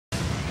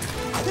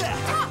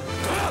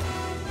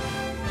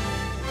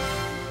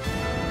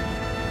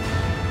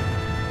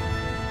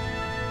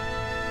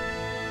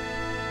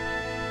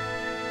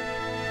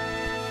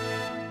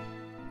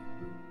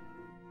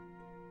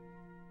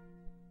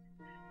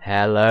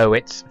Hello,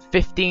 it's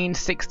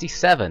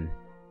 1567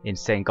 in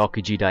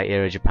Sengoku Jidai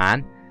era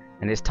Japan,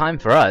 and it's time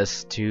for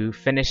us to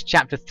finish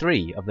chapter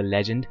 3 of the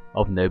legend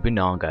of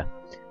Nobunaga.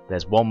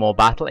 There's one more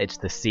battle. It's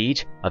the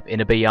siege of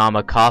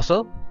Inabayama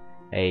Castle,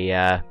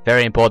 a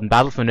very important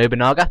battle for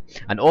Nobunaga,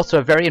 and also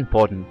a very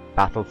important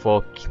battle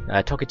for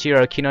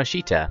Tokichiro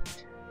Kinoshita,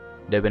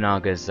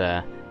 Nobunaga's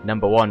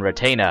 #1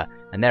 retainer,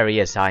 and there he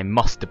is. I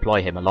must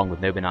deploy him along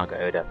with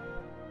Nobunaga Oda.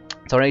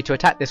 So I need to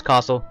attack this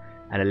castle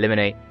and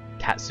eliminate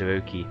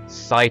Tatsuoki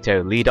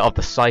Saito, leader of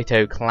the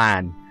Saito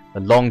clan,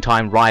 the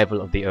longtime rival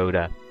of the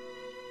Oda.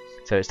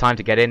 So it's time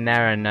to get in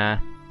there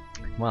and,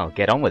 well,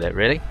 get on with it,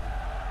 really.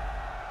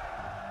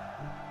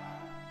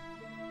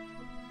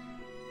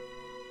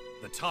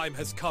 The time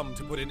has come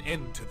to put an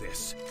end to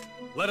this.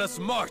 Let us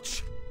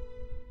march!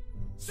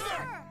 Sir!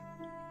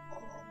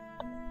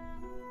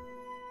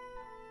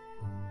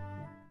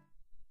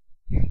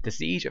 The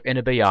siege of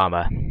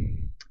Inabayama.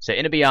 So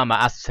Inabayama,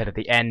 as I said at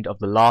the end of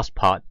the last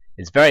part,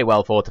 is very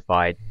well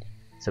fortified.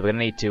 So we're going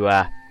to need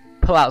to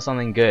pull out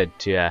something good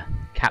to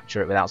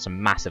capture it without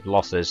some massive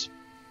losses.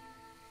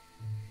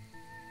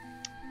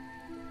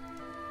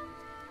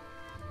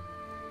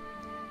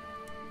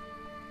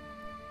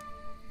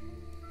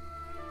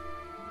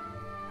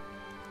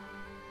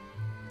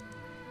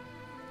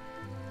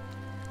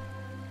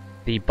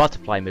 The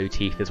butterfly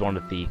motif is one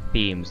of the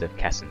themes of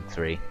Kessen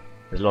 3.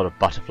 There's a lot of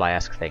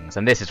butterfly-esque things,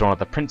 and this is one of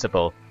the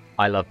principal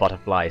I love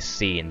butterflies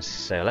scenes,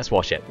 so let's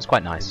watch it. It's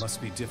quite nice. It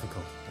must be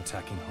difficult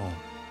attacking home.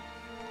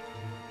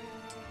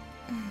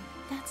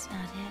 That's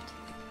not it.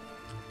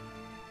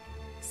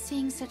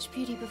 Seeing such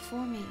beauty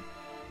before me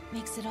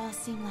makes it all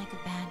seem like a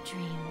bad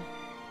dream.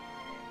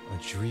 A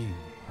dream,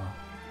 huh?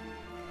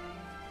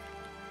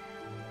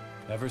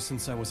 Ever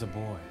since I was a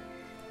boy,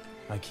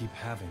 I keep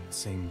having the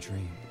same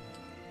dream.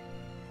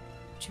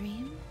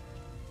 Dream?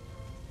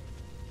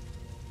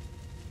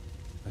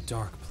 A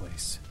dark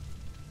place.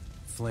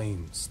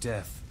 Flames,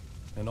 death,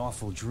 an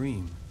awful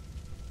dream.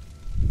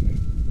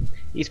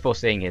 He's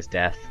foreseeing his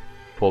death,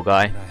 poor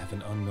guy. And I have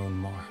an unknown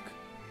mark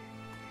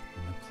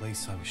in the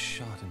place I was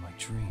shot in my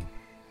dream.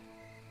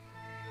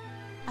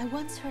 I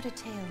once heard a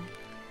tale.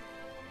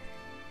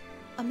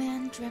 A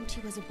man dreamt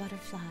he was a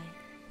butterfly,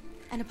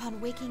 and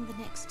upon waking the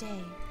next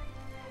day,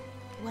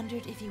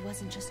 wondered if he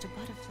wasn't just a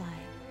butterfly,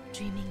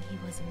 dreaming he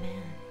was a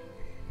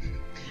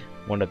man.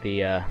 One of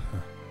the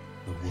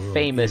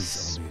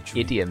famous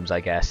idioms, I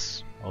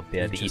guess, of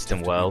the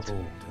Eastern world.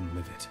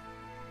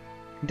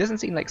 It doesn't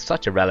seem like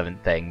such a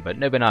relevant thing, but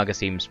Nobunaga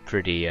seems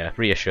pretty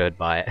reassured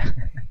by it.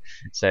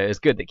 So it's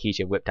good that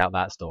Keisha whipped out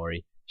that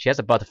story. She has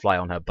a butterfly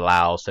on her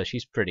blouse, so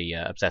she's pretty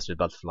obsessed with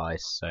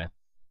butterflies, so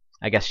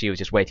I guess she was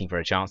just waiting for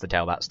a chance to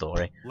tell that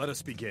story. Let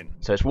us begin.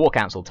 So it's war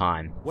council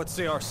time. What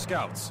say our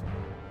scouts?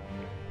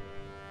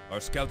 Our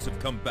scouts have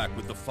come back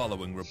with the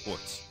following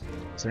reports.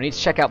 So we need to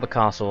check out the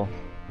castle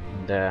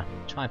and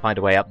try and find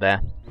a way up there.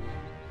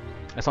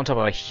 It's on top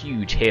of a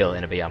huge hill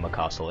in Inabayama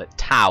Castle. It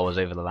towers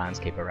over the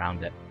landscape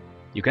around it.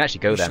 You can actually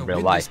go there in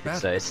real life.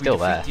 It's still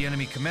there. The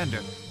enemy commander,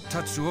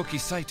 Tatsuoki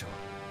Saito.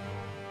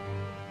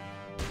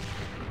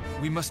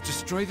 We must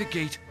destroy the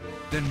gate,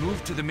 then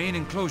move to the main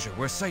enclosure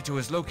where Saito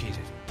is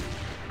located.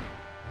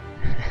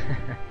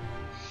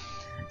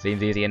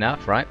 Seems easy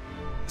enough, right?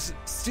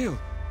 Still,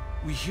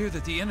 we hear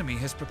that the enemy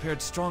has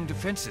prepared strong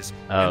defenses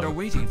and are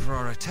waiting for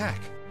our attack.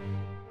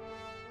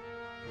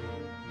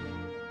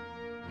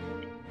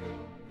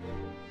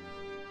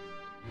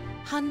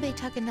 Hanbei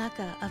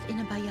Takanaka of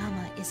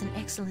Inabayama is an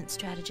excellent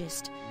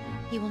strategist.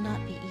 He will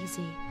not be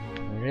easy.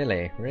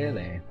 Really?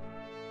 Really?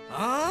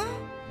 Huh?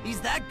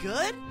 He's that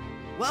good?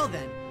 Well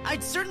then,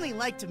 I'd certainly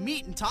like to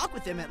meet and talk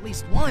with him at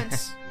least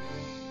once.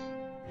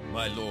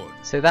 My lord,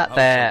 so that how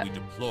there, shall we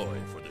deploy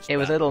for this it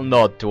was a battle? little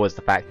nod towards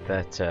the fact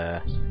that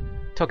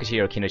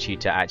Tokichiro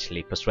Kinoshita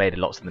actually persuaded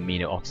lots of the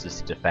Mino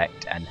officers to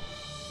defect, and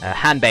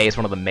Hanbei is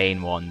one of the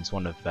main ones,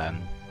 one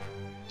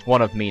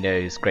of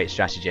Mino's great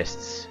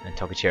strategists, and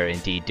Tokichiro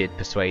indeed did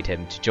persuade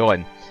him to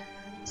join.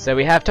 So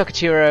we have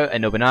Tokichiro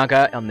and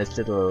Nobunaga on this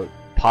little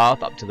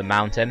path up to the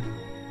mountain,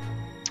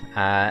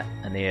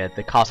 and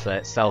the castle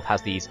itself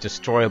has these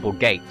destroyable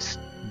gates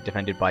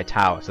defended by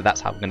towers, so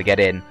that's how we're going to get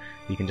in.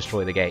 You can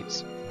destroy the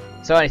gates.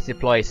 So I need to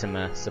deploy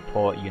some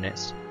support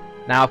units.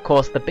 Now, of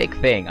course, the big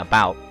thing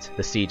about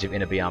the siege of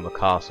Inabayama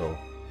Castle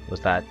was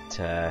that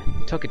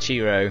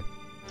Tokichiro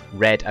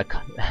led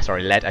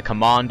a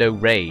commando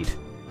raid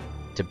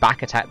to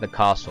back attack the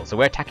castle. So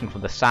we're attacking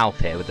from the south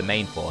here with the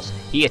main force.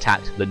 He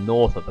attacked the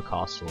north of the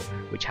castle,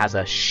 which has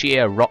a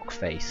sheer rock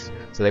face.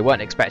 So they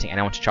weren't expecting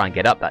anyone to try and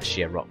get up that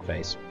sheer rock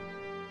face.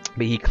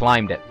 But he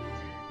climbed it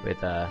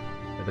with a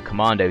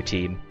commando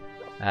team.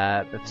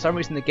 But for some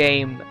reason the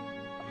game,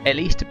 at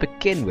least to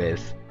begin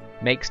with,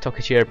 makes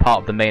Tokichiro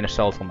part of the main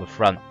assault on the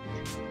front.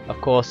 Of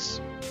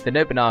course, the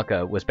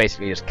Nobunaga was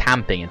basically just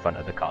camping in front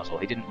of the castle.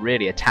 He didn't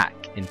really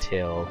attack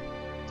until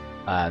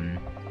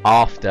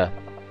after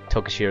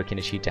Tokichiro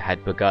Kinoshita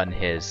had begun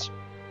his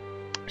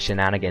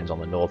shenanigans on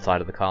the north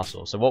side of the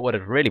castle. So what would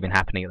have really been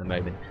happening at the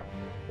moment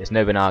is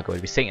Nobunaga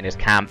would be sitting in his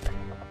camp,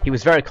 he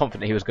was very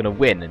confident he was going to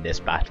win in this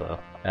battle.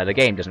 The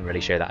game doesn't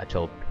really show that at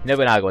all.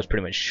 Nobunaga was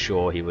pretty much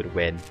sure he would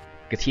win,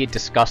 because he had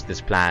discussed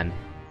this plan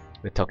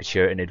with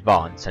Tokichiro in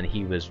advance, and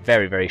he was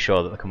very, very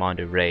sure that the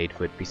Commando raid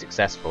would be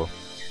successful.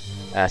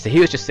 So he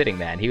was just sitting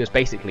there, and he was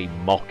basically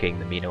mocking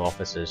the Mino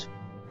officers.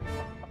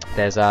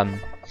 There's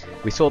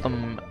we saw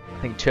them,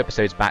 I think 2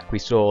 episodes back, we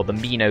saw the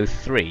Mino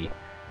 3,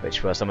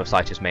 which were some of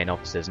Saito's main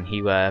officers, and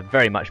he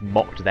very much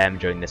mocked them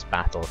during this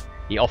battle.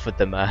 He offered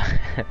them,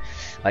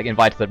 like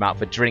invited them out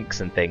for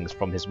drinks and things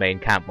from his main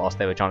camp whilst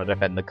they were trying to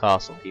defend the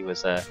castle. He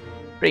was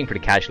being pretty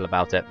casual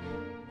about it.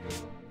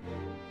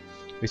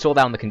 We saw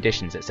that on the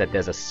conditions. It said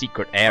there's a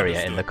secret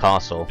area in the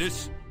castle,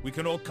 This we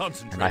can all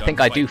concentrate and I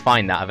think I do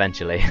find that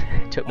eventually.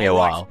 It took me a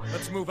while.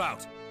 Let's move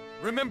out.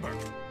 Remember,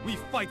 we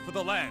fight for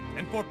the land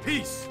and for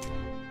peace.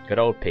 Good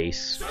old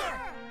peace.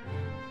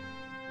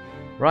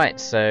 Right,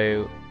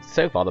 so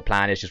far the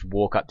plan is just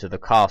walk up to the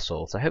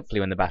castle, so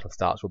hopefully when the battle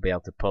starts we'll be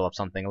able to pull off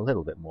something a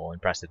little bit more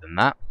impressive than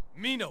that.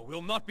 Mino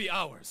will not be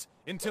ours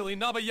until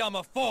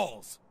Inabayama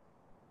falls.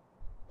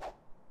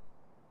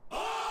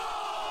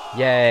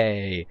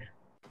 Yay!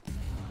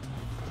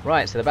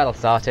 Right, so the battle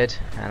started,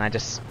 and I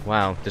just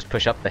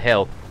push up the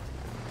hill.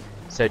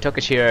 So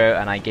Tokichiro,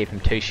 and I gave him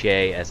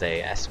Toshie as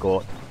a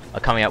escort, are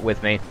coming up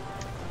with me.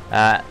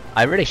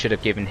 I really should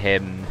have given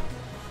him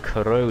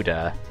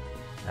Kuroda.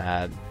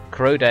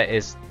 Kuroda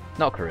is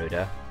not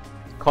Kuroda.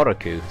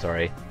 Koroku,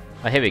 sorry.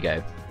 Oh, here we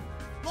go.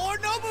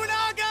 Lord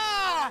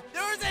Nobunaga!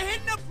 There is a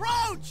hidden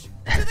approach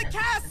to the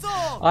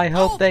castle! I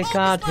hope they focus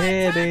can't my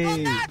hear attack me.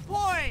 on that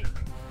point!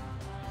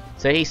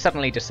 So he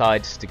suddenly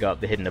decides to go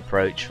up the hidden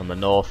approach from the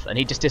north, and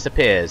he just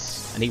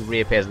disappears, and he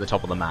reappears at the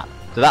top of the map.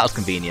 So that was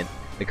convenient.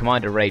 The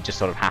Commander raid just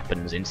sort of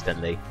happens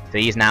instantly. So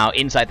he's now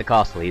inside the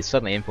castle, he's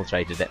suddenly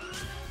infiltrated it.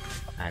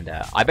 And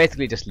I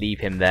basically just leave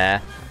him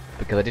there,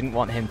 because I didn't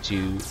want him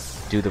to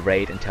do the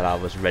raid until I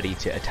was ready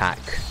to attack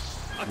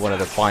one of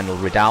the final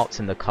redoubts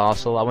in the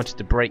castle. I wanted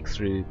to break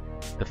through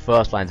the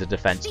first lines of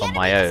defense on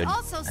my own,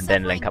 and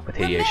then link up with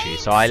Hideyoshi.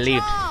 So I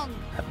leave...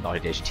 not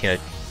Hideyoshi,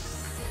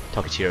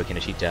 Tokichiro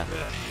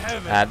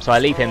Kinoshita. So I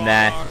leave him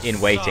there in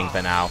waiting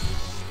for now.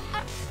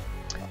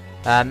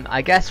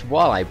 I guess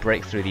while I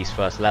break through these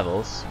first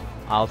levels,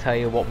 I'll tell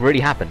you what really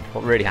happened.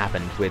 What really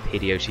happened with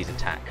Hideyoshi's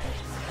attack.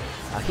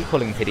 I keep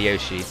calling him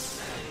Hideyoshi.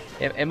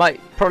 It might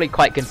probably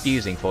quite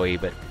confusing for you,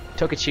 but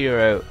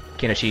Tokichiro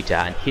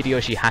Kinoshita and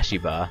Hideyoshi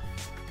Hashiba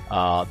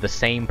are the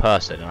same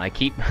person, and I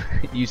keep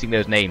using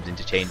those names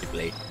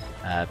interchangeably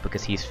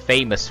because he's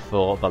famous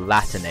for the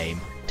latter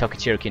name.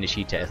 Tokichiro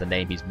Kinoshita is a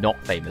name he's not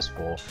famous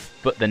for,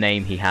 but the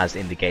name he has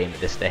in the game at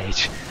this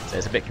stage, so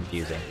it's a bit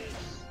confusing.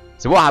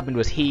 So what happened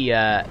was he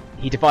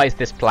devised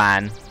this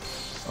plan,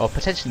 or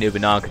potentially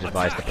Nobunaga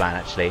devised the plan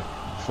actually,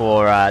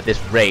 for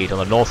this raid on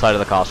the north side of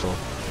the castle,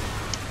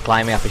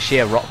 climbing up a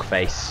sheer rock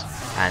face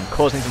and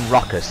causing some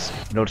ruckus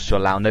in order to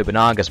allow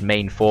Nobunaga's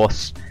main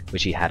force,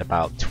 which he had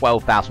about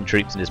 12,000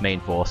 troops in his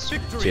main force,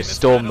 to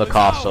storm the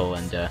castle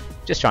and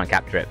just try and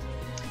capture it.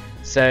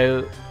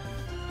 So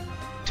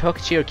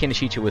Tokichiro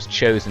Kinoshita was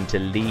chosen to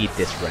lead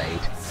this raid,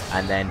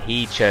 and then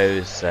he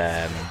chose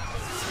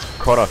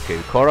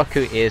Koroku.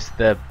 Koroku is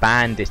the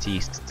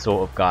bandity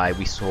sort of guy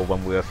we saw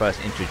when we were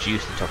first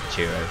introduced to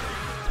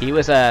Tokichiro. He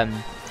was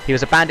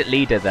a bandit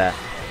leader that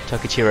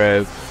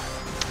Tokichiro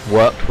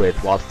worked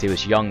with whilst he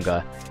was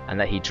younger, and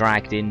that he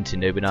dragged into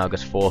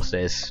Nobunaga's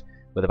forces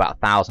with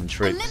about 1,000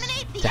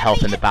 troops to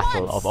help in the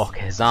Battle of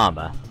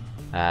Okehazama.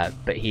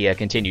 But he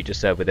continued to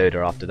serve with Oda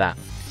after that.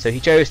 So he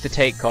chose to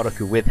take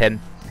Koroku with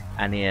him,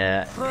 and he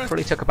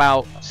probably took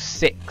about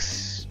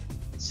 6,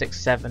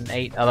 7,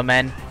 8 other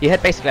men. He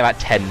had basically about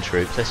 10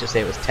 troops, let's just say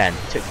it was 10.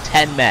 It took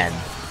 10 men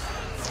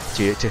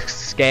to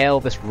scale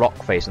this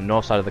rock face on the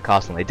north side of the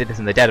castle, and they did this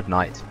in the dead of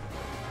night.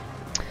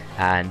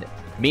 And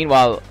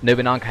meanwhile,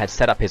 Nobunaga had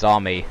set up his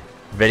army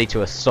ready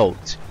to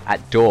assault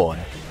at dawn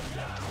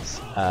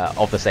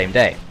of the same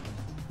day.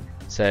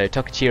 So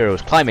Tokichiro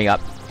was climbing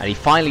up, and he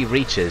finally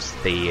reaches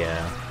the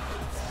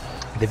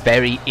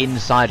very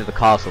inside of the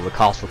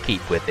castle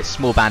keep, with this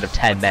small band of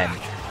 10 men.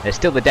 And it's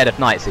still the dead of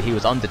night, so he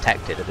was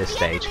undetected at this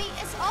stage.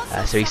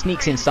 So he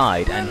sneaks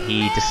inside, and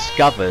he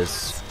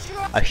discovers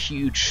a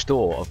huge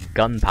store of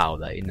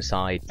gunpowder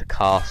inside the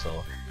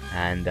castle.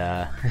 And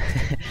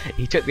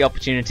he took the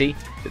opportunity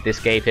that this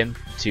gave him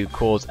to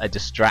cause a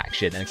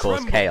distraction and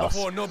cause chaos.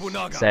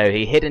 So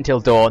he hid until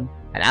dawn,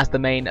 and as the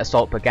main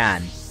assault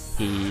began,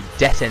 he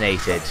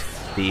detonated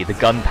the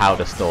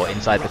gunpowder store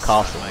inside the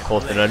castle and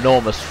caused an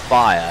enormous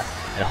fire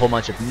and a whole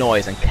bunch of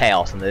noise and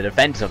chaos, and the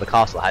defenders of the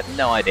castle had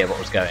no idea what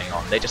was going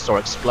on. They just saw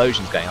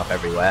explosions going off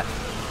everywhere,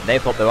 and they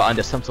thought they were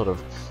under some sort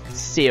of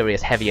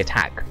serious heavy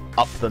attack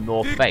up the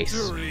north face.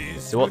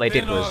 So what they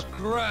did was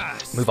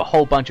move a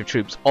whole bunch of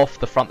troops off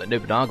the front that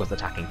Nobunaga was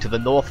attacking to the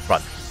north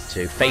front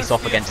to face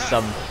off against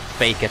some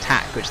fake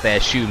attack which they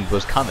assumed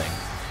was coming.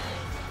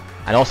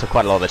 And also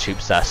quite a lot of the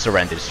troops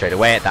surrendered straight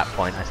away at that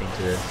point, I seem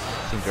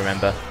to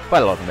remember.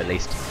 Quite a lot of them at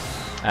least.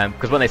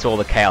 Because when they saw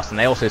the chaos, and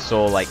they also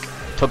saw like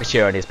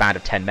Tokichiro and his band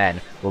of 10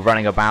 men were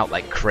running about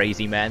like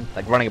crazy men,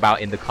 like running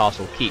about in the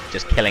castle keep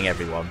just killing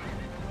everyone.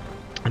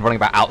 and running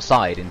about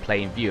outside in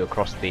plain view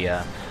across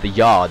the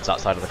yards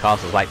outside of the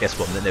castle, like this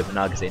one that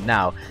Nobunaga's in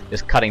now,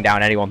 just cutting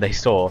down anyone they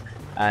saw.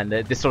 And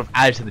this sort of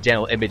added to the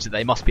general image that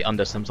they must be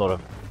under some sort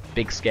of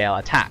big-scale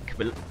attack,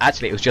 but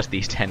actually it was just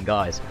these 10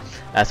 guys.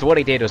 So what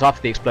he did was,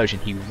 after the explosion,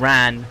 he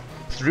ran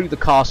through the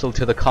castle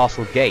to the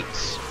castle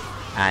gates,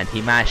 and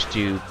he managed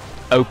to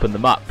open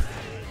them up.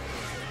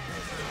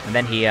 And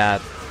then he,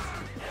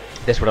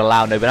 this would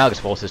allow Nobunaga's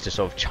forces to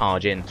sort of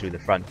charge in through the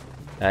front.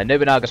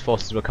 Nobunaga's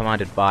forces were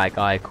commanded by a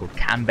guy called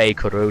Kanbei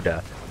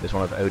Kuroda, who was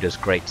one of Oda's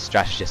great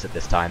strategists at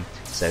this time.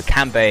 So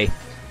Kanbei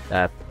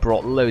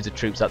brought loads of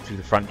troops up through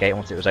the front gate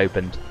once it was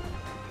opened,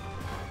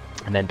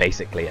 and then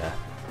basically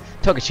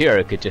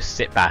Tokichiro could just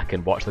sit back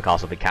and watch the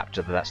castle be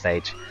captured at that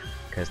stage,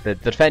 because the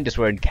defenders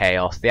were in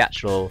chaos. The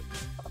actual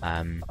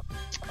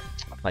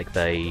like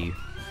the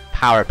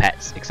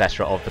parapets,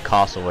 etc. of the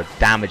castle were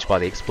damaged by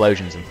the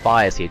explosions and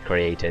fires he had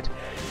created,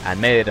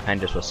 and many of the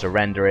defenders were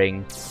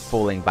surrendering,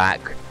 falling back.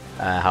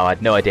 How I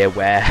had no idea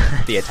where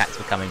the attacks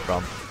were coming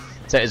from.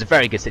 So it was a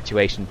very good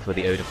situation for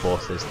the Oda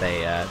forces.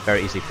 They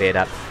very easily cleared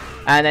up.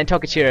 And then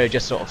Tokichiro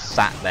just sort of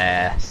sat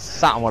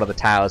on one of the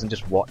towers and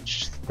just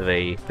watched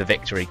the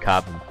victory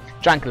come, and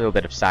drank a little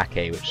bit of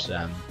sake, which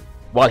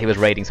while he was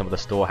raiding some of the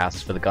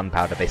storehouses for the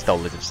gunpowder, they stole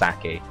loads of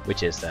sake,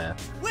 which is the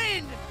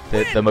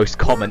most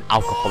common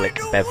alcoholic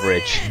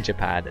beverage in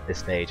Japan at this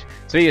stage.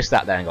 So he just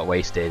sat there and got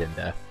wasted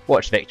and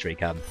watched victory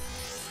come.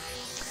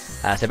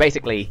 So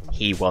basically,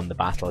 he won the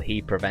battle.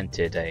 He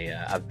prevented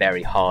a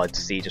very hard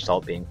siege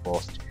assault being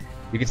forced.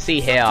 You can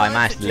see here I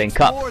managed to link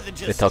up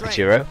with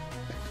Tokichiro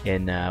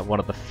in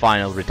one of the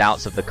final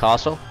redoubts of the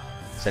castle.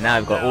 So now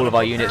we've got all of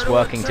our units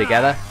working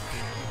together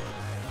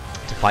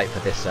to fight for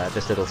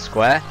this little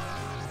square.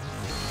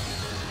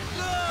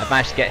 I've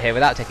managed to get here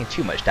without taking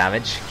too much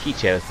damage.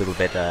 Kicho is a little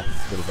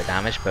bit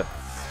damaged, but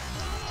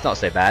it's not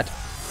so bad.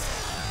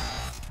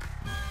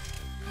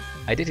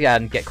 I did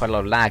get quite a lot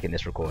of lag in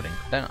this recording.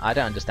 I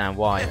don't understand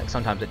why. Like,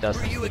 sometimes it does,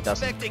 sometimes it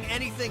doesn't.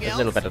 It's a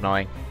little bit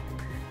annoying.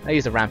 I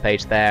used a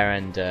rampage there,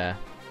 and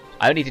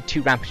I only did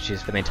 2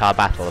 rampages for the entire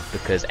battle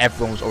because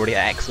everyone was already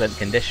at excellent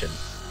condition.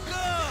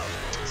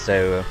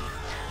 So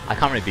I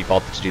can't really be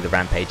bothered to do the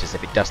rampages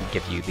if it doesn't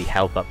give you the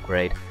health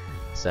upgrade,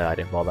 so I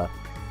didn't bother.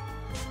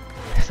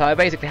 So I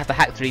basically have to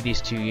hack through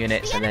these 2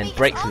 units and then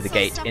break through the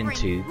gate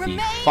into the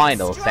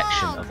final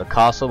section of the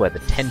castle where the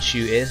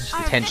Tenshu is. The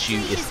Tenshu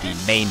is the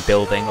main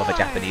building of a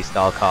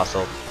Japanese-style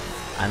castle.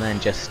 And then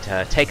just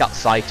take out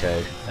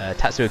Saito.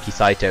 Tatsuki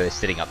Saito is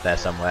sitting up there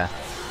somewhere.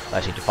 So I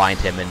just need to find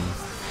him and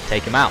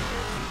take him out.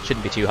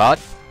 Shouldn't be too hard.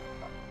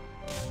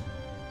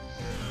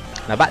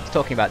 Now back to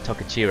talking about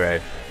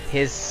Tokichiro.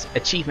 His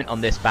achievement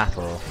on this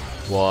battle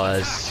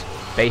was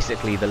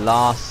basically the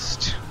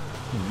last...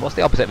 what's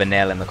the opposite of a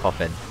nail in the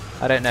coffin?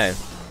 I don't know.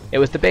 It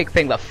was the big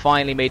thing that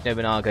finally made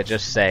Nobunaga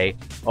just say,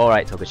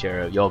 alright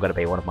Tokichiro, you're going to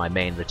be one of my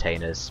main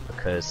retainers,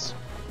 because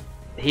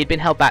he'd been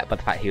held back by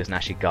the fact he was an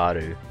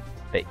Ashigaru.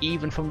 But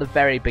even from the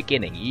very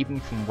beginning, even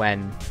from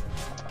when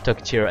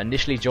Tokichiro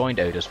initially joined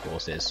Oda's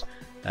forces,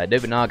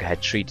 Nobunaga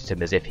had treated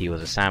him as if he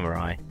was a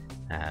samurai,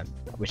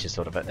 which is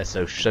sort of a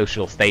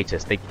social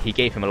status. He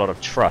gave him a lot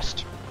of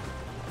trust,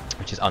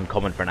 which is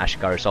uncommon for an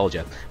Ashigaru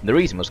soldier. And the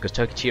reason was because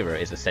Tokichiro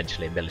is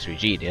essentially a military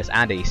genius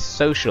and a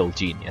social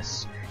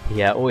genius.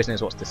 He always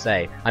knows what to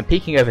say. I'm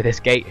peeking over this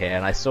gate here,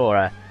 and I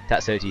saw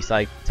Tatsuki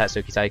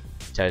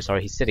Saito.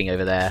 Sorry, he's sitting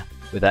over there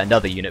with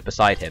another unit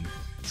beside him.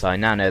 So I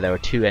now know there are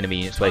 2 enemy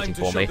units waiting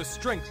for me.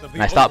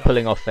 And I start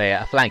pulling off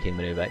a flanking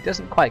maneuver. It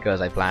doesn't quite go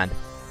as I planned,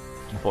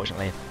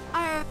 unfortunately.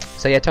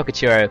 So yeah,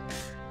 Tokichiro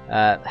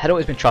had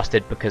always been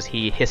trusted because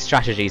his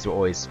strategies were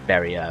always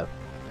very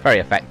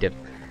effective.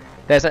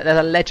 There's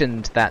a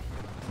legend that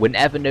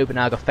whenever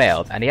Nobunaga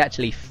failed, and he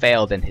actually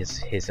failed in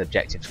his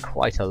objectives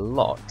quite a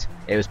lot,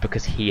 it was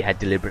because he had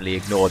deliberately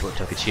ignored what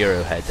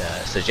Tokichiro had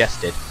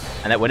suggested,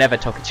 and that whenever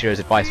Tokichiro's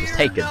advice was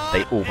taken,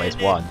 they always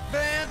won.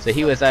 So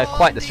he was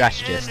quite the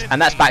strategist,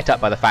 and that's backed up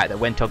by the fact that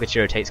when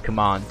Tokichiro takes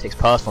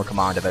personal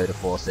command of Oda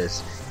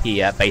forces,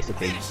 he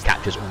basically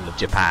captures all of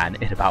Japan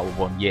in about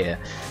 1 year.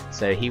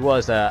 So he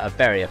was a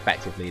very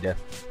effective leader.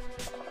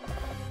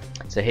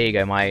 So here you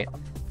go,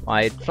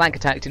 my flank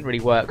attack didn't really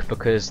work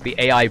because the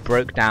AI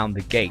broke down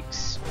the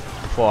gates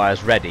before I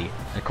was ready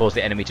and caused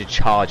the enemy to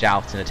charge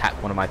out and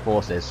attack one of my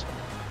forces.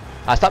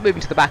 I start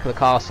moving to the back of the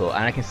castle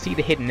and I can see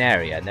the hidden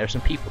area, and there are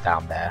some people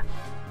down there,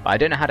 but I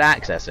don't know how to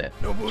access it,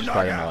 which is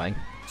quite annoying.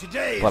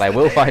 But I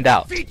will find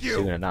out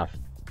soon enough.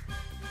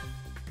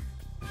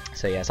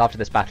 So yes, after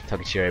this battle,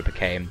 Tokichiro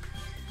became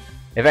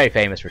a very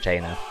famous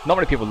retainer. Not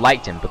many people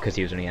liked him because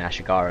he was only an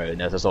Ashigaru, and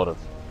there's a sort of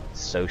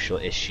social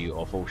issue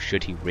of, oh,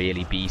 should he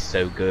really be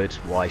so good?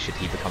 Why should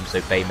he become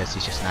so famous?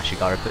 He's just an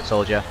Ashigaru foot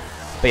soldier.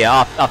 But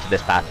yeah, after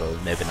this battle,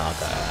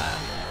 Nobunaga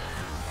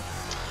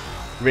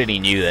really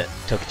knew that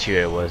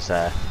Tokichiro was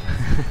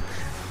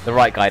the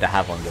right guy to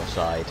have on your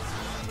side.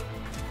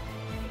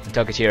 And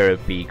Tokichiro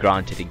would be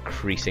granted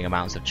increasing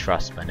amounts of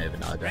trust by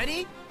Nobunaga.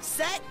 Ready,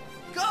 set,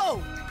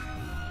 go!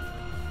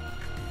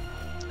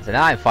 So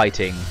now I'm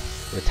fighting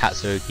with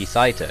Tatsuki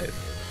Saito.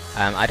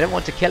 I don't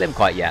want to kill him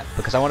quite yet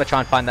because I want to try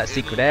and find that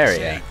secret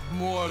area.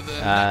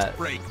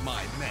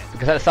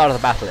 Because at the start of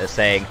the battle it's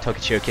saying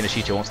Tokichiro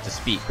Kinoshita wants to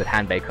speak with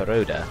Hanbei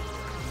Kuroda.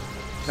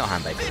 Not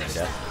Hanbei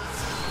Kuroda.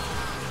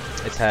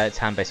 It's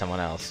Hanbei someone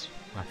else.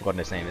 I've forgotten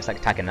his name. It's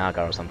like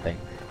Takanaga or something.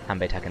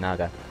 Hanbei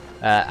Takanaga.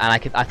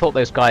 And I thought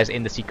those guys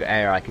in the secret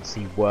area I could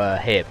see were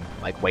him,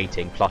 like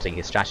waiting, plotting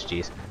his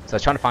strategies. So I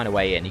was trying to find a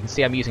way in. You can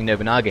see I'm using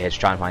Nobunaga here to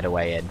try and find a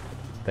way in.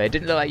 But it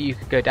didn't look like you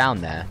could go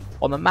down there.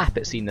 On the map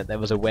it seemed that there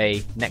was a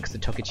way next to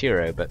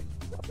Tokichiro, but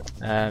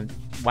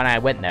when I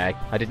went there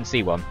I didn't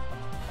see one.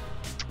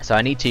 So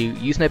I need to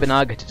use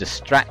Nobunaga to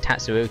distract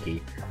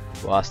Tatsuoki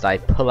whilst I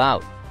pull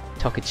out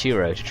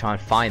Tokichiro to try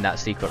and find that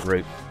secret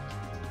route.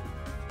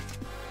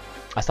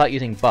 I start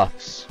using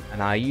buffs,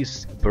 and I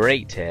use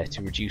Berate here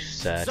to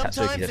reduce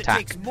Tatsuoki's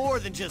attack. Takes more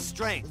than just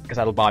strength. Because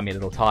that'll buy me a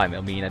little time.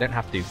 It'll mean I don't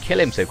have to kill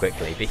him so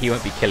quickly, but he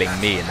won't be killing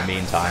me in the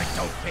meantime.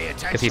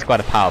 Because he's quite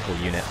a powerful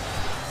unit.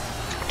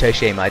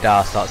 Toshie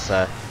Maeda starts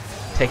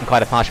taking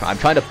quite a punishment. I'm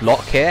trying to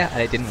block here,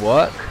 and it didn't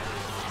work.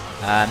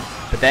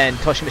 But then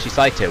Toshimitsu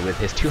Saito, with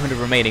his 200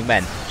 remaining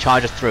men,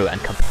 charges through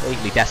and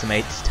completely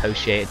decimates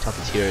Toshie and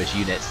Tokichiro's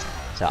units.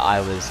 So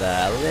I was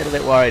a little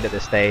bit worried at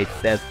this stage.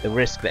 There's the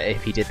risk that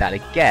if he did that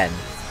again,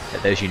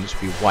 that those units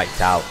would be wiped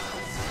out.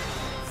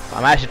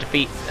 I managed to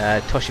defeat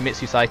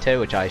Toshimitsu Saito,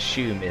 which I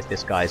assume is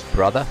this guy's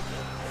brother.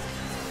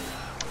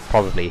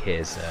 Probably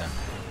his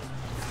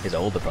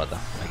older brother,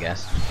 I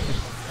guess.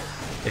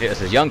 If it was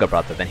his younger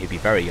brother, then he'd be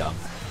very young.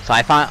 So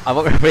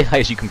I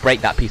realised you can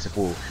break that piece of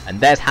wall, and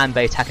there's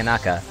Hanbei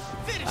Takanaga.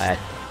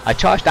 I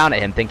charged down at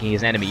him thinking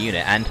he's an enemy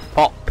unit, and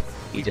pop!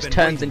 He just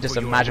turns into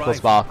some magical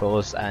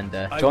sparkles and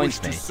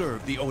joins me.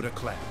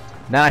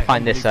 Then I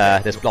find this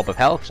blob of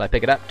health, so I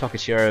pick it up.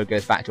 Tokichiro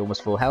goes back to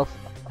almost full health,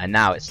 and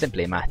now it's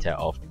simply a matter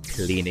of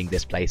cleaning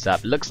this place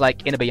up. It looks like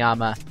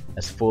Inabayama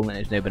has fallen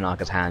into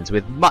Nobunaga's hands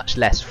with much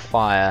less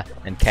fire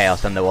and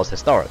chaos than there was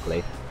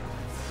historically.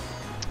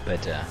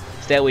 But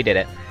still, we did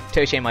it.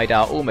 Toshie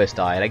Maeda almost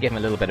died. I gave him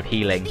a little bit of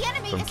healing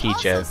from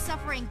Kicho.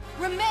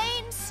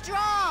 Remain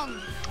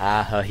strong.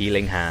 Ah, her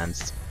healing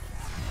hands.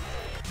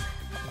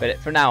 But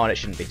from now on it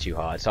shouldn't be too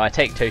hard. So I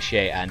take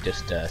Toshie and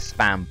just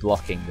spam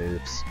blocking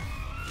moves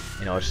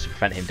in order to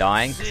prevent him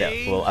dying, because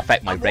it will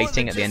affect my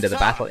rating at the end of the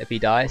battle if he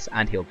dies,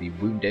 and he'll be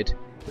wounded,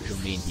 which will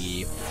mean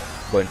he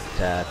won't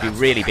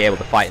really be able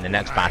to fight in the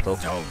next battle.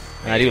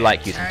 And I do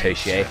like using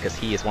Toshie because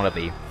he is one of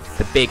the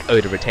big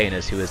Oda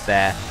retainers who is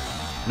there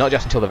not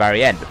just until the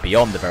very end, but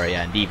beyond the very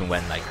end. Even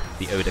when like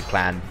the Oda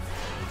clan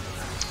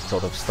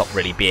sort of stopped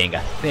really being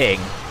a thing,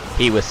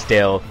 he was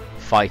still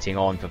fighting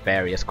on for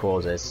various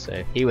causes,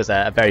 so he was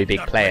a very big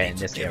player in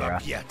this era.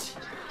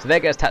 So there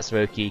goes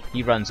Tatsuoki.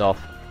 He runs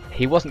off.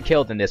 He wasn't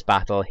killed in this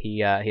battle.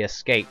 He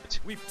escaped.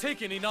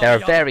 There are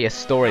various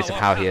stories of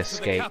how he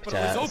escaped.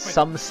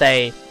 Some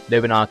say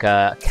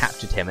Nobunaga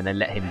captured him and then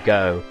let him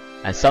go,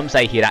 and some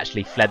say he had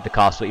actually fled the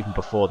castle even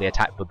before the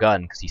attack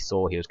begun because he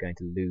saw he was going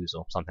to lose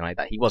or something like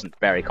that. He wasn't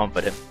very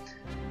confident.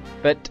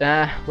 But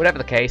whatever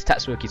the case,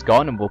 Tatsuoki's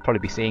gone, and we'll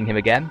probably be seeing him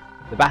again.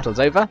 The battle's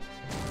over.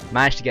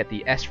 Managed to get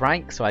the S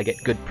rank, so I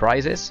get good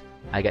prizes.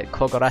 I get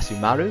Kogarasu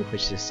Maru,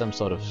 which is some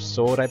sort of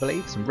sword, I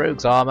believe, some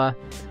rogue's armor,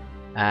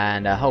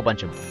 and a whole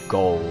bunch of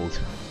gold,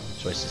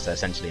 which is just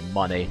essentially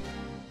money.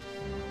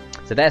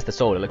 So there's the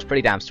sword. It looks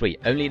pretty damn sweet.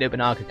 Only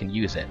Nobunaga can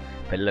use it,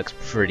 but it looks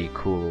pretty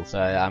cool, so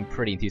I'm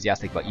pretty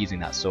enthusiastic about using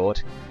that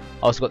sword.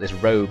 I also got this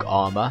rogue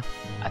armor.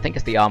 I think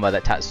it's the armor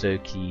that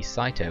Tatsuoki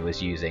Saito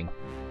was using.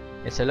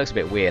 It looks a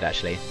bit weird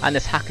actually. And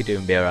this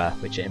Hakudo mirror,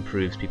 which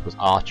improves people's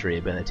archery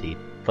ability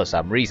for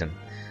some reason.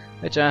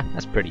 Which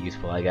that's pretty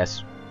useful, I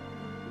guess.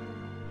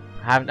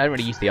 I don't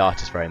really use the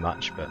artist very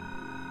much, but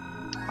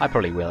I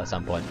probably will at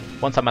some point.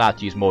 Once I'm allowed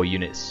to use more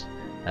units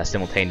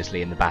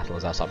simultaneously in the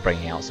battles, I'll start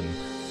bringing out some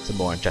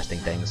more interesting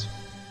things.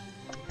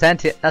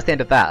 That's the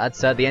end of that.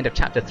 That's the end of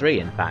chapter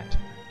 3, in fact.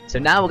 So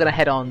now we're going to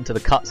head on to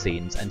the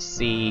cutscenes and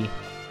see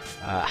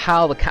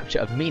how the capture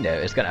of Mino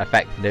is going to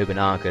affect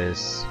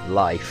Nobunaga's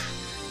life.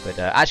 But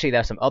actually, there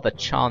are some other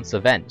chance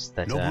events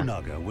that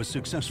Nobunaga was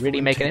successful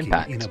really make an in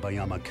impact.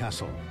 Inabayama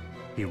Castle.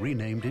 He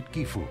renamed it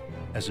Gifu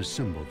as a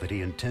symbol that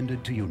he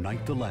intended to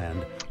unite the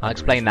land. I'll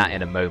explain that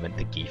in a moment,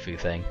 the Gifu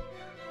thing.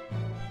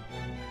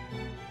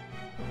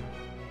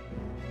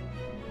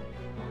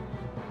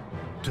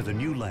 To the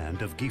new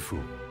land of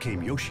Gifu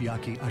came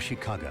Yoshiaki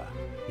Ashikaga,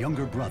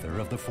 younger brother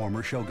of the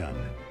former shogun.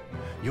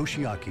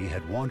 Yoshiaki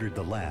had wandered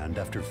the land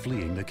after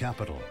fleeing the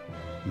capital.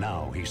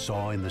 Now he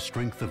saw in the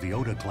strength of the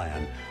Oda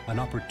clan an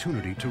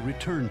opportunity to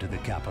return to the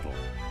capital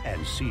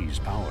and seize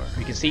power.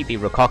 You can see the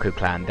Rokaku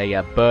clan.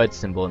 The bird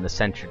symbol in the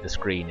center of the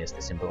screen is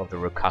the symbol of the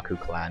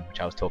Rokaku clan, which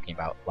I was talking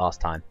about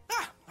last time.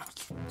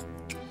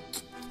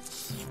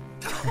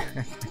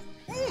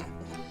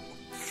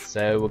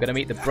 So we're going to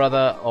meet the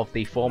brother of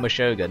the former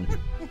shogun.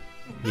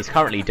 He's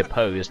currently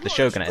deposed. The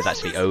shogunate is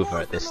actually over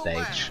at this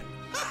stage.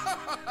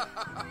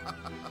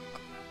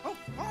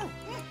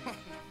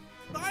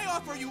 I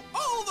offer you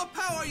all the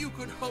power you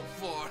could hope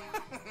for.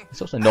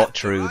 It's also not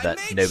true that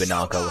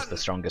Nobunaga was the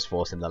strongest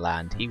force in the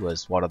land. He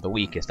was one of the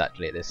weakest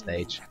actually at this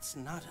stage. That's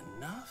not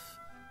enough.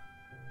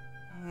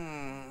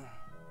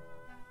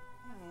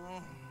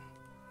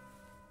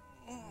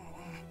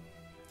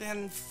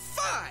 Then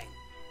fine!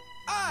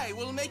 I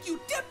will make you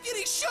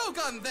Deputy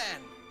Shogun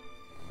then!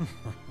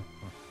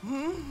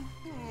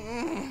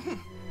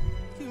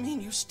 You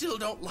mean you still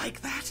don't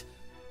like that?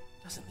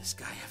 Doesn't this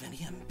guy have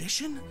any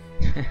ambition?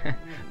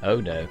 Oh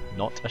no,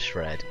 not a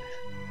shred.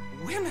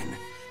 Women!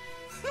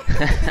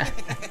 At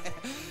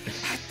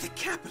the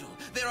capital,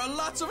 there are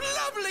lots of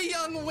lovely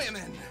young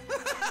women!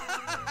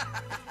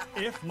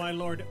 If my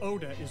Lord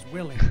Oda is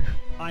willing,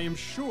 I am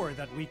sure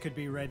that we could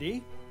be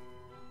ready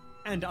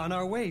and on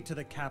our way to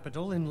the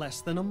capital in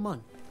less than a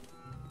month.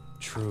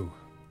 True.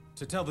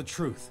 To tell the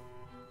truth,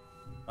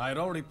 I had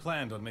already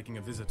planned on making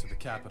a visit to the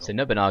capital. So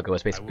Nobunaga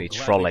was basically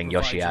trolling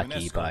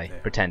Yoshiaki by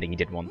pretending he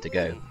didn't want to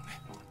go.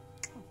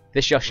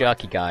 This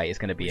Yoshiaki guy is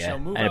going to be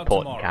an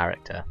important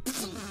character,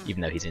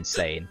 even though he's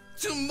insane.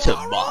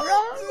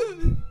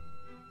 Tomorrow?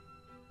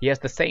 He has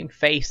the same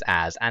face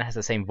as, and has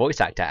the same voice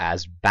actor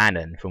as,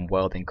 Bannon from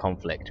World in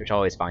Conflict, which I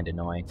always find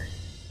annoying.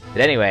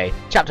 But anyway,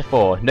 Chapter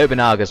 4,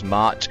 Nobunaga's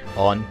March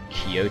on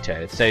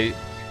Kyoto. So,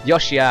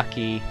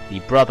 Yoshiaki, the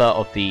brother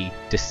of the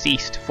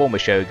deceased former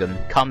shogun,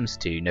 comes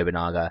to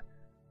Nobunaga,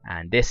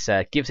 and this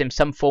gives him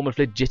some form of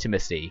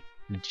legitimacy.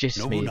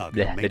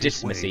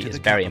 Legitimacy is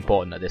very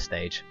important at this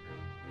stage.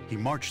 He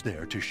marched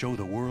there to show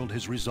the world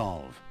his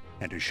resolve,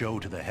 and to show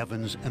to the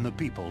heavens and the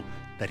people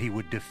that he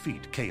would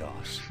defeat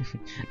chaos.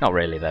 Not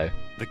really, though.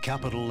 The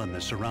capital and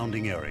the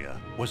surrounding area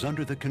was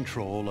under the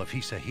control of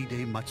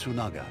Hisahide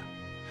Matsunaga,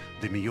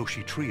 the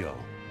Miyoshi Trio,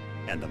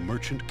 and the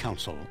Merchant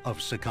Council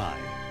of Sakai.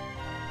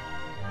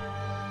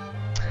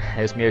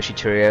 Those Miyoshi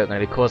Trio are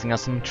going to be causing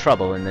us some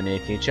trouble in the near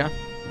future,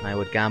 I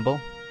would gamble.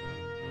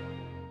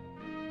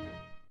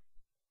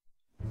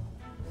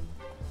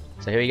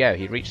 So here we go,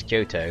 he reached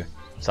Kyoto,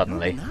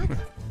 suddenly.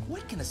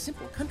 What can a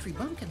simple country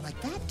bumpkin like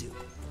that do?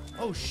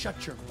 Oh,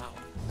 shut your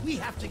mouth. We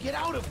have to get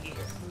out of here.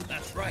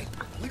 That's right.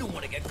 We don't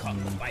want to get caught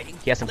fighting.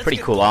 He has some pretty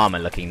cool armor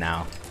looking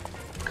now.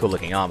 Cool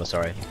looking armor,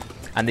 sorry.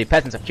 And the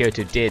peasants of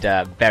Kyoto did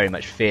very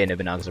much fear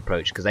Nobunaga's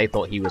approach, because they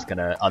thought he was going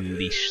to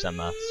unleash some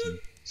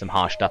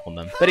harsh stuff on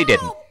them. But he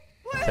didn't,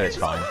 so it's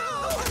fine.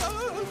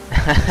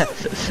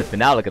 But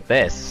now look at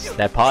this.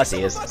 Their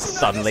party is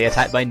suddenly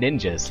attacked by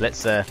ninjas.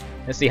 Let's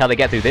see how they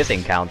get through this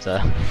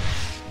encounter.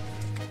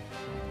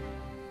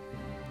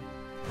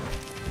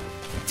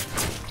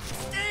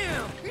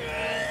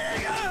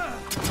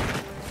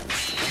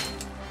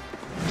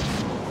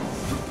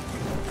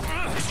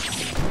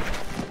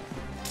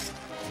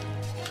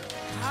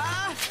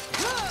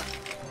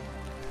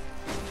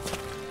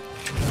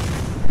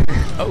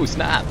 Oh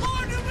snap!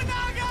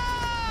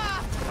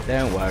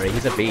 Don't worry,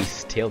 he's a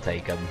beast, he'll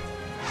take him.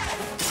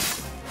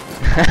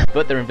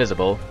 But they're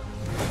invisible.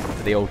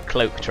 For the old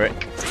cloak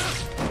trick.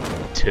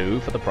 2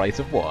 for the price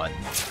of 1. I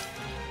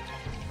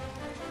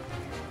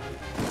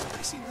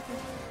see nothing.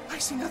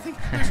 I see nothing.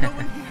 There's no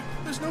one here.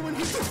 There's no one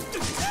here.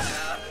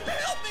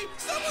 Help me!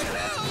 Someone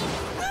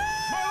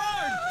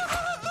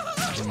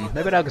help!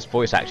 Nobunaga's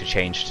voice actor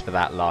changed for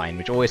that line,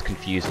 which always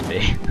confuses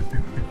me.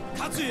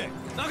 Katsuye,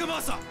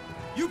 Nagamasa,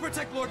 you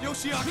protect Lord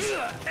Yoshiaki.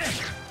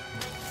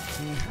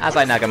 As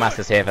I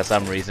Nagamasa's here for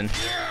some reason.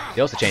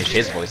 He also changed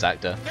his voice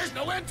actor. There's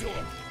no end to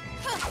him.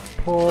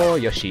 Poor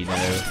Yoshino.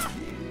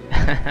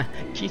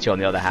 Kicho, on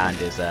the other hand,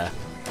 is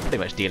pretty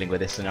much dealing with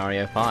this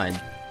scenario fine.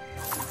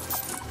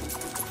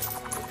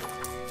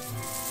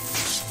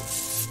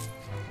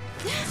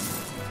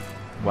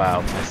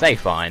 Well, I say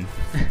fine.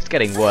 It's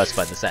getting worse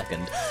by the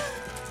second.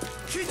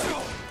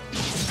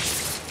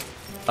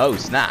 Oh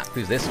snap,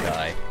 who's this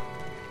guy?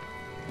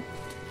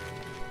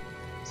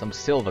 Some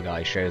silver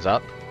guy shows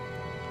up.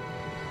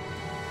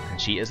 And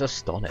she is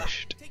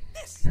astonished. Take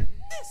this.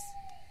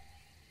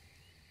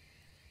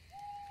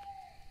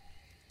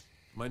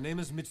 My name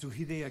is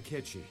Mitsuhide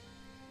Akechi.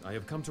 I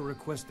have come to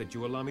request that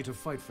you allow me to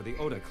fight for the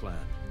Oda clan.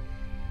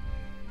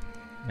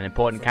 An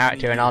important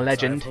character in our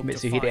legend,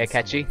 Mitsuhide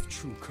Akechi.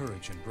 True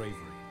courage and bravery.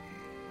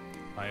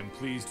 I am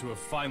pleased to have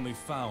finally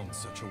found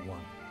such a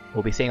one.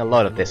 We'll be seeing a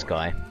lot of this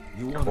guy.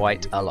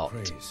 Quite a lot.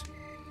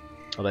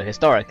 Although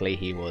historically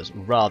he was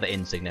rather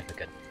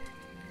insignificant.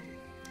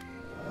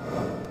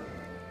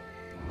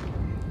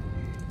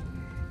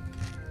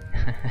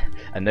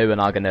 And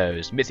Nobunaga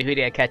knows.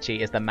 Mitsuhide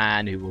Akechi is the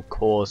man who will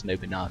cause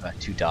Nobunaga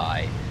to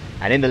die.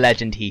 And in the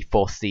legend he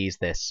foresees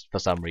this for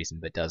some reason,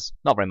 but does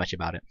not very much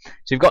about it.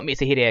 So we've got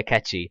Mitsuhide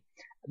Akechi.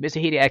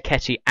 Mitsuhide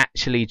Akechi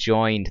actually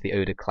joined the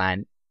Oda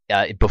clan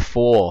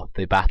before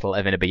the Battle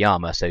of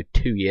Inabayama, so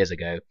 2 years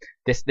ago.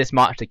 This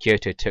march to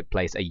Kyoto took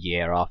place a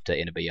year after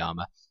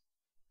Inabayama.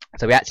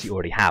 So we actually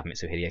already have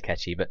Mitsuhide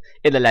Akechi, but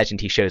in the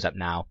legend he shows up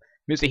now.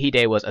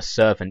 Mitsuhide was a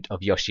servant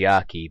of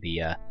Yoshiaki,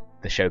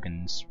 the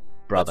shogun's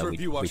brother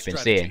we've been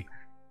seeing.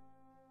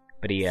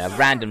 But he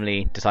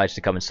randomly decides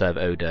to come and serve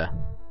Oda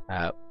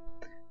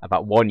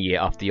about 1 year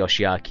after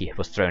Yoshiaki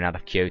was thrown out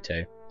of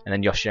Kyoto. And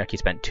then Yoshiaki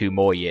spent 2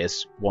 more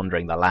years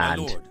wandering the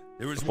land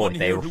before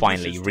they were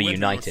finally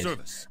reunited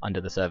under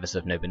the service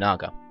of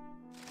Nobunaga.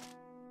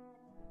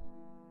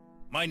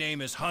 My name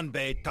is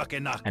Hanbei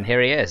Takenaka. And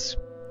here he is.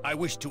 I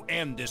wish to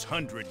end this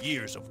 100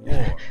 years of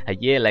war. A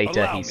year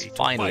later, Allow he's me to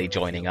finally fight with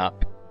joining you.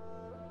 up.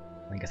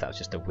 I guess that was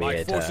just a My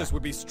weird forces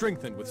would be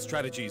strengthened with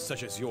strategies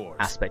such as yours.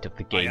 aspect of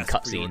the game ask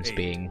for your cutscenes aid.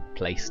 being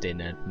placed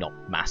in a not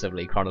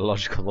massively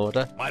chronological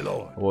order. My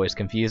lord. Always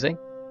confusing.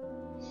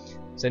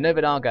 So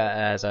Nobunaga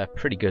has a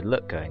pretty good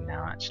look going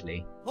now,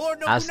 actually.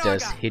 Lord As Nobunaga,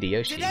 does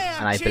Hideyoshi, today I'm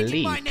and I changing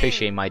believe my name.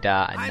 Toshie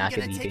Maeda and I'm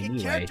gonna Nagahide take a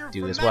Niue character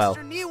do from as well.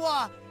 Master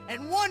Niwa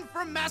and one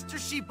from Master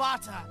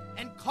Shibata,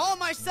 and call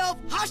myself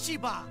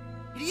Hashiba.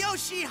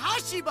 Hideyoshi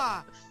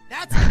Hashiba.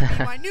 That's gonna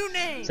be my new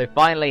name. So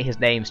finally his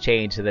name's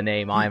changed to the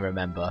name I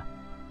remember.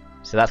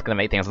 So that's going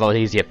to make things a lot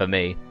easier for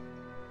me.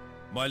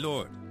 My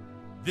lord.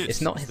 This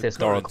It's not is his the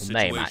historical current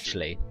name, situation.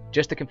 actually.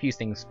 Just to confuse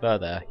things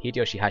further,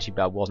 Hideyoshi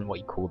Hashiba wasn't what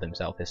he called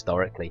himself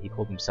historically. He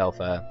called himself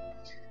a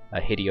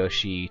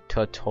Hideyoshi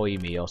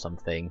Totoimi or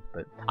something.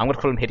 But I'm going to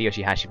call him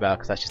Hideyoshi Hashiba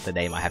because that's just the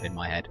name I have in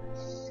my head.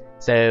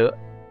 So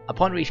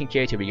upon reaching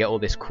Kyoto, we get all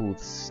this cool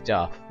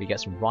stuff. We get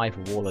some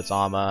rival warlords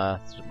armor,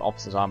 some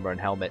officers armor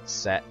and helmets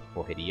set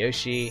for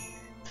Hideyoshi,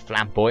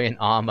 flamboyant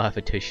armor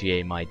for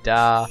Toshie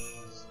Maeda,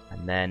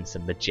 and then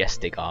some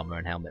majestic armor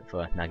and helmet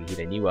for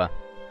Nagahide Niue.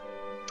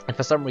 And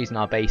for some reason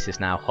our base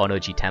is now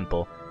Honnoji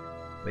Temple,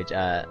 which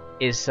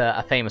is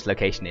a famous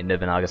location in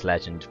Nobunaga's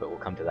legend, but we'll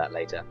come to that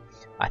later.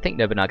 I think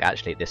Nobunaga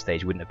actually at this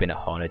stage wouldn't have been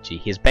at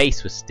Honnoji. His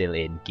base was still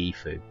in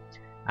Gifu. And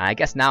I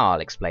guess now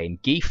I'll explain.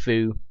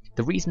 Gifu,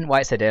 the reason why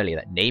I said earlier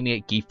that naming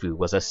it Gifu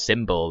was a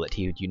symbol that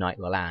he would unite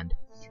the land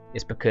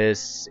is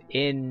because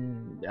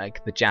in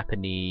like the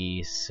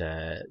Japanese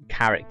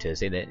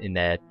characters in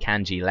their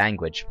kanji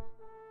language,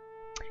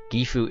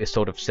 Gifu is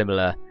sort of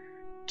similar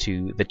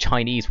to the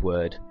Chinese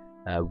word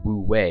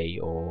Wu Wei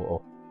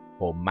or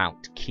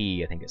Mount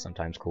Qi, I think it's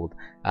sometimes called.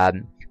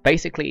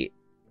 Basically,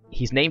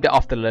 he's named it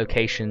after the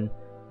location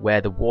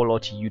where the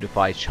warlord to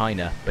unify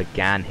China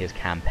began his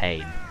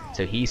campaign.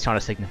 So he's trying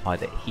to signify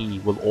that he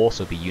will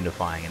also be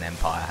unifying an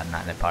empire, and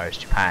that empire is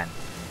Japan.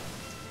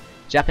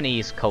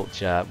 Japanese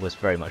culture was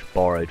very much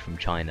borrowed from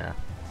China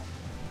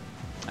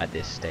at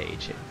this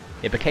stage.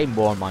 It became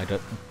more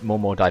and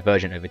more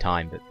divergent over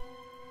time, but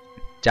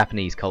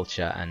Japanese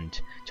culture and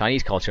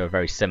Chinese culture are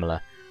very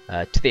similar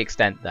to the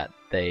extent that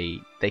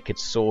they could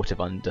sort of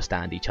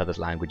understand each other's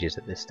languages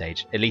at this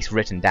stage, at least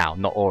written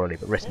down, not orally,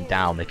 but written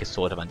down. They could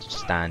sort of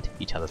understand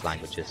each other's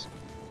languages.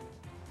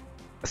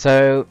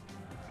 So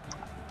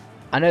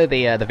I know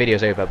the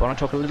video's over, but I want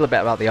to talk a little bit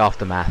about the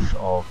aftermath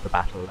of the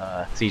battle,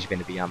 Siege of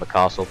Inabayama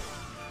Castle,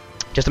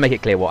 just to make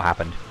it clear what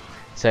happened.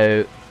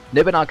 So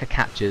Nobunaga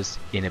captures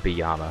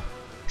Inabayama.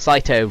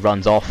 Saito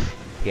runs off.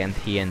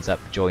 He ends up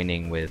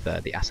joining with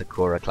the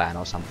Asakura clan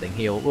or something.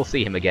 We'll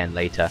see him again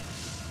later.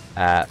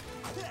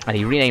 And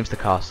he renames the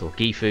castle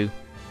Gifu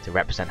to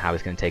represent how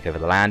he's going to take over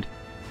the land.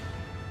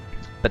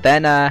 But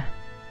then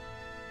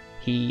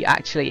he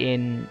actually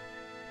in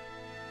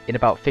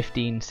about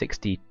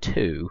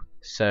 1562,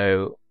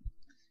 so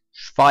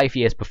 5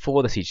 years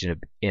before the siege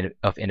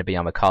of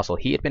Inabayama Castle,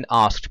 he had been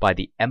asked by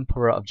the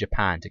Emperor of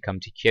Japan to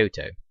come to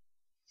Kyoto.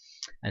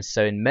 And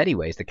so in many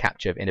ways the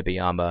capture of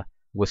Inabayama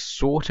was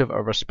sort of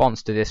a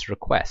response to this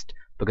request,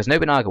 because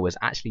Nobunaga was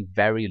actually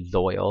very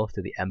loyal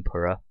to the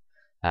Emperor,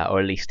 or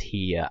at least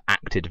he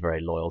acted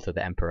very loyal to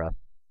the Emperor.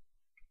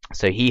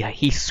 So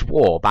he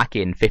swore back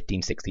in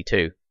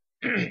 1562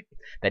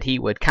 that he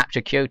would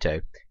capture Kyoto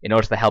in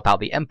order to help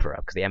out the Emperor,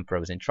 because the Emperor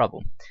was in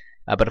trouble.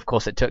 But of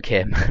course it took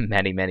him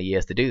many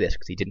years to do this,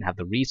 because he didn't have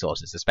the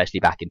resources,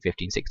 especially back in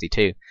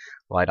 1562,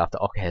 right after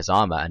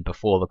Okehazama and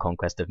before the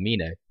conquest of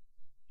Mino.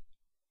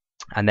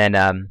 And then,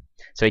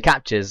 so he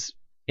captures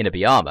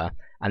Inabayama,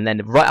 and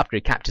then right after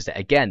he captures it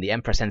again, the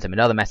Emperor sends him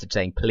another message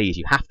saying, please,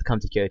 you have to come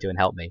to Kyoto and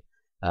help me.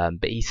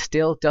 But he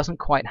still doesn't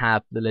quite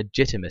have the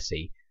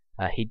legitimacy.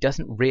 He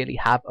doesn't really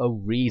have a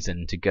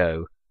reason to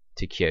go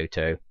to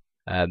Kyoto,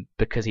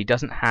 because he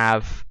doesn't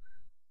have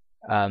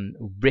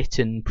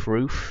written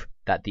proof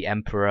that the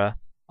Emperor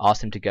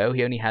asked him to go.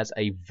 He only has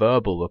a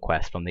verbal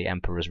request from the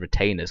Emperor's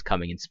retainers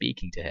coming and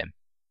speaking to him.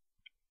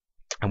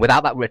 And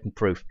without that written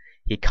proof,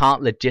 he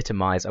can't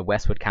legitimize a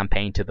westward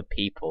campaign to the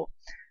people.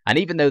 And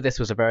even though this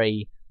was a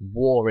very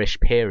warish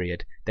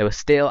period, there was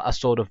still a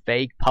sort of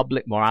vague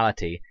public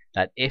morality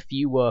that if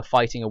you were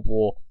fighting a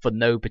war for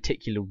no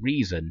particular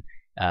reason,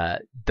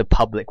 the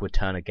public would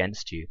turn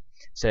against you.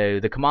 So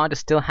the commander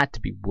still had to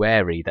be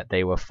wary that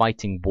they were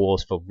fighting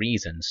wars for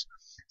reasons.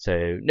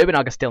 So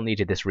Nobunaga still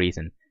needed this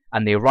reason,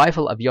 and the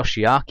arrival of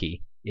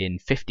Yoshiaki in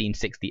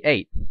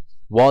 1568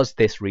 was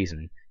this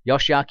reason.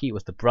 Yoshiaki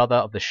was the brother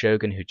of the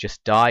shogun who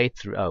just died.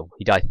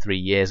 He died 3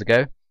 years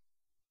ago.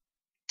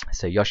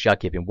 So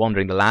Yoshiaki had been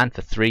wandering the land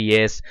for 3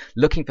 years,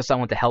 looking for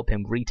someone to help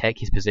him retake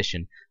his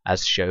position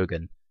as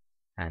shogun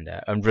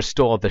and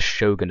restore the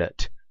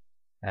shogunate,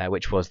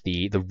 which was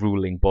the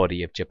ruling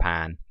body of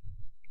Japan.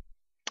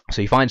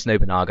 So he finds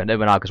Nobunaga.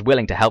 Nobunaga's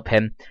willing to help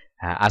him.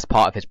 As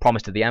part of his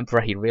promise to the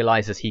Emperor, he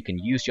realizes he can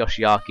use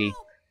Yoshiaki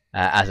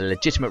as a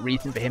legitimate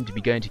reason for him to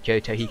be going to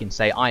Kyoto. He can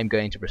say, I'm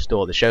going to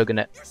restore the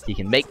shogunate. He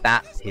can make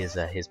that his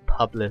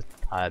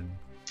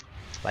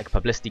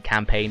publicity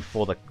campaign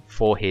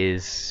for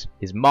his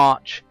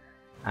march.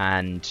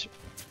 and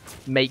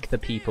make the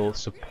people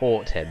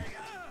support him.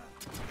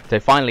 So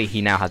finally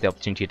he now has the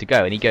opportunity to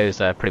go, and he goes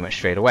pretty much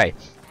straight away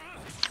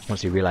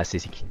once he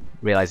realizes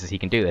he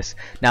can do this.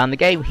 Now in the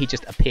game he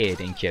just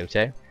appeared in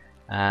Kyoto.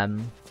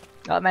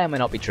 That may or may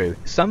not be true.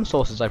 Some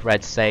sources I've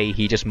read say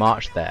he just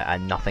marched there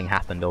and nothing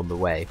happened on the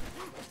way.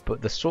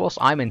 But the source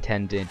I'm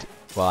inclined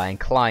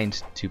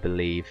to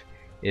believe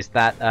is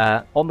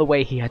that on the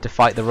way he had to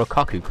fight the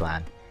Rokkaku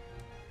clan.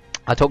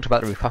 I talked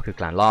about the Rokkaku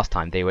clan last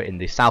time. They were in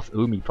the South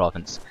Umi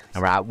province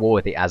and were at war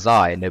with the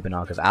Azai,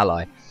 Nobunaga's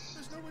ally.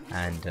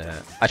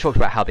 And I talked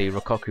about how the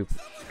Rokkaku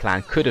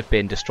clan could have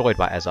been destroyed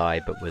by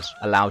Azai, but was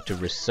allowed to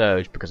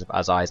resurge because of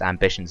Azai's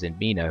ambitions in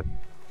Mino.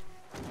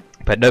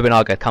 But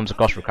Nobunaga comes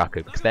across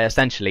Rokkaku because they're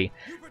essentially,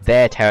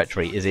 their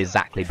territory is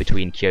exactly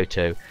between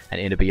Kyoto and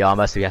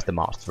Inabayama, so he has to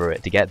march through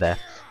it to get there.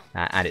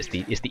 And it's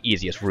the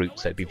easiest route,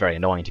 so it'd be very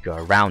annoying to go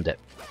around it.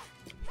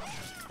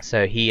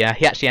 So he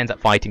actually ends up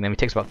fighting them. He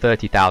takes about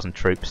 30,000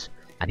 troops,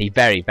 and he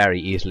very, very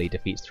easily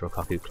defeats the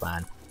Rokkaku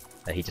clan.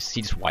 He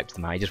just wipes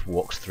them out. He just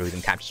walks through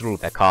them, captures all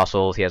of their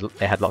castles.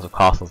 They had lots of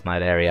castles in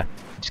that area.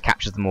 He just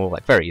captures them all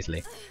like very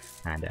easily,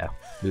 and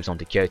moves on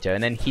to Kyoto.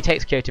 And then he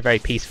takes Kyoto very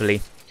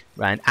peacefully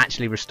and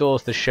actually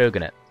restores the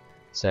shogunate.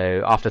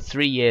 So after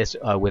 3 years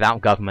without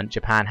government,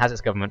 Japan has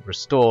its government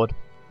restored,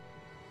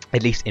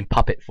 at least in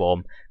puppet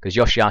form, because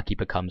Yoshiaki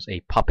becomes a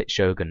puppet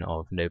shogun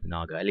of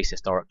Nobunaga, at least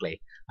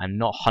historically. I'm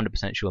not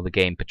 100% sure the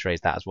game portrays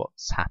that as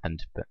what's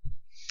happened, but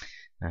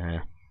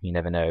you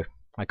never know.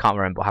 I can't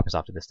remember what happens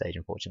after this stage,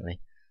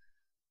 unfortunately.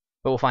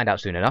 But we'll find out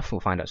soon enough.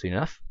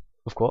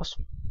 Of course.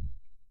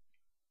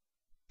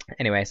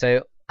 Anyway,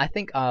 so I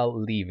think I'll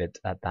leave it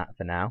at that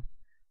for now.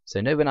 So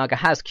Nobunaga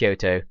has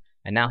Kyoto,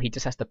 and now he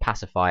just has to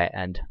pacify it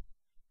and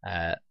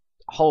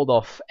hold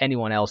off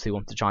anyone else who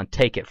wants to try and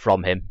take it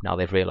from him. Now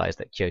they've realised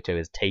that Kyoto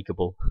is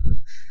takeable,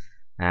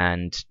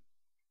 and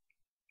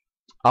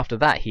after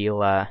that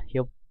he'll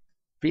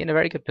be in a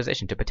very good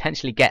position to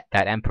potentially get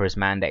that Emperor's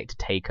mandate to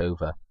take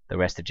over the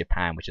rest of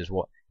Japan, which is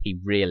what he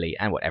really,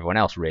 and what everyone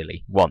else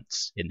really,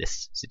 wants in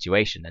this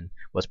situation, and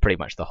was pretty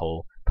much the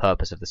whole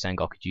purpose of the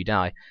Sengoku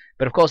Jidai.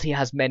 But of course he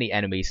has many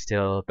enemies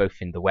still, both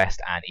in the west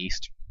and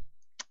east.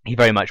 He's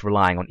very much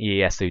relying on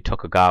Ieyasu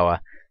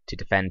Tokugawa to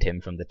defend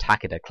him from the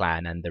Takeda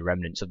clan and the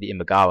remnants of the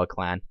Imagawa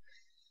clan.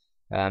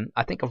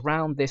 I think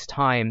around this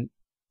time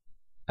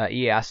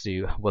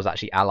Ieyasu was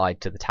actually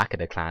allied to the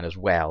Takeda clan as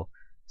well,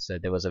 so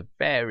there was a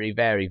very,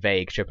 very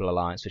vague triple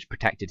alliance which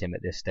protected him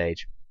at this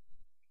stage.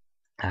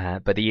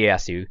 But the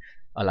Ieyasu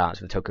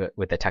alliance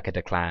with the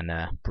Takeda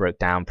clan broke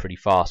down pretty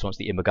fast once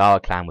the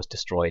Imagawa clan was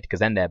destroyed, because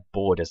then their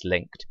borders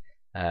linked.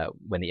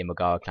 When the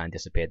Imagawa clan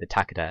disappeared, the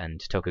Takeda and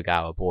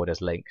Tokugawa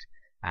borders linked,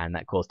 and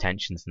that caused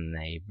tensions, and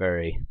they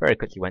very, very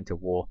quickly went to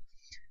war.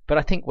 But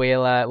I think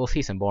we'll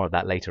see some more of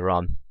that later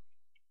on.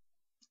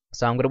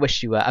 So I'm going to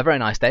wish you a very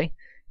nice day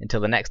until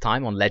the next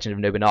time on Legend of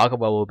Nobunaga,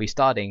 where we'll be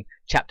starting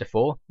Chapter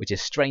 4, which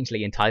is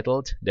strangely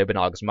entitled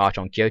Nobunaga's March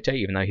on Kyoto,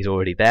 even though he's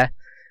already there.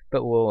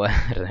 But we'll,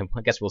 I don't know,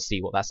 I guess we'll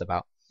see what that's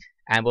about.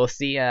 And we'll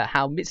see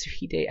how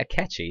Mitsuhide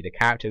Akechi, the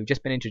character we've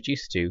just been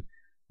introduced to,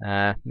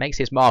 makes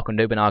his mark on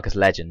Nobunaga's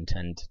legend.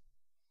 And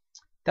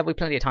there'll be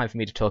plenty of time for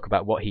me to talk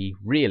about what he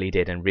really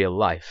did in real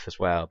life as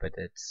well, but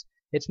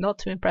it's not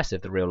too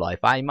impressive, the real life.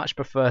 I much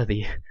prefer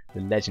the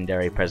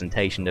legendary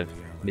presentation of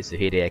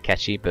Mitsuhide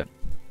Akechi, but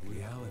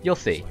you'll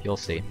see.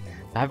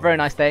 Have a very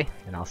nice day,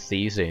 and I'll see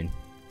you soon.